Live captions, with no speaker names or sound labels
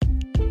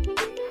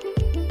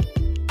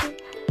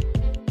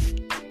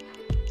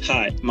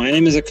Hi, my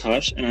name is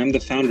Akash and I'm the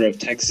founder of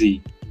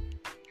TechZ.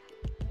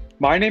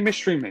 My name is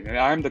Shreeman and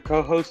I am the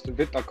co-host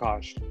with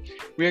Akash.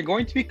 We are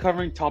going to be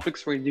covering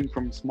topics ranging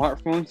from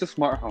smartphones to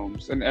smart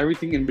homes and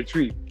everything in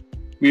between.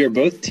 We are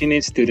both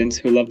teenage students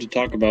who love to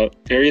talk about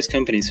various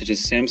companies such as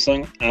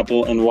Samsung,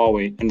 Apple, and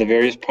Huawei and the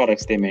various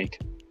products they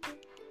make.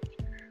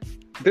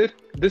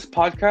 This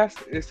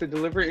podcast is to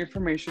deliver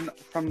information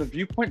from the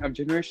viewpoint of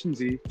Generation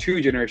Z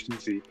to Generation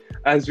Z,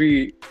 as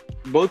we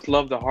both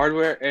love the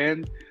hardware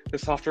and the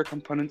software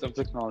components of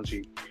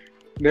technology.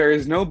 There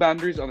is no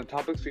boundaries on the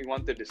topics we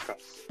want to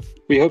discuss.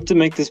 We hope to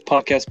make this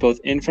podcast both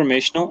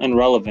informational and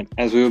relevant,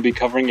 as we will be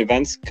covering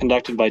events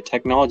conducted by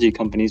technology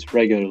companies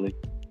regularly.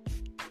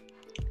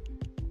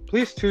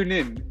 Please tune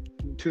in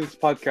to this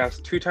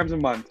podcast 2 times a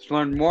month to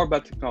learn more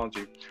about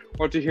technology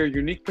or to hear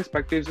unique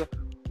perspectives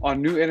on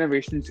new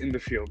innovations in the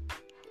field.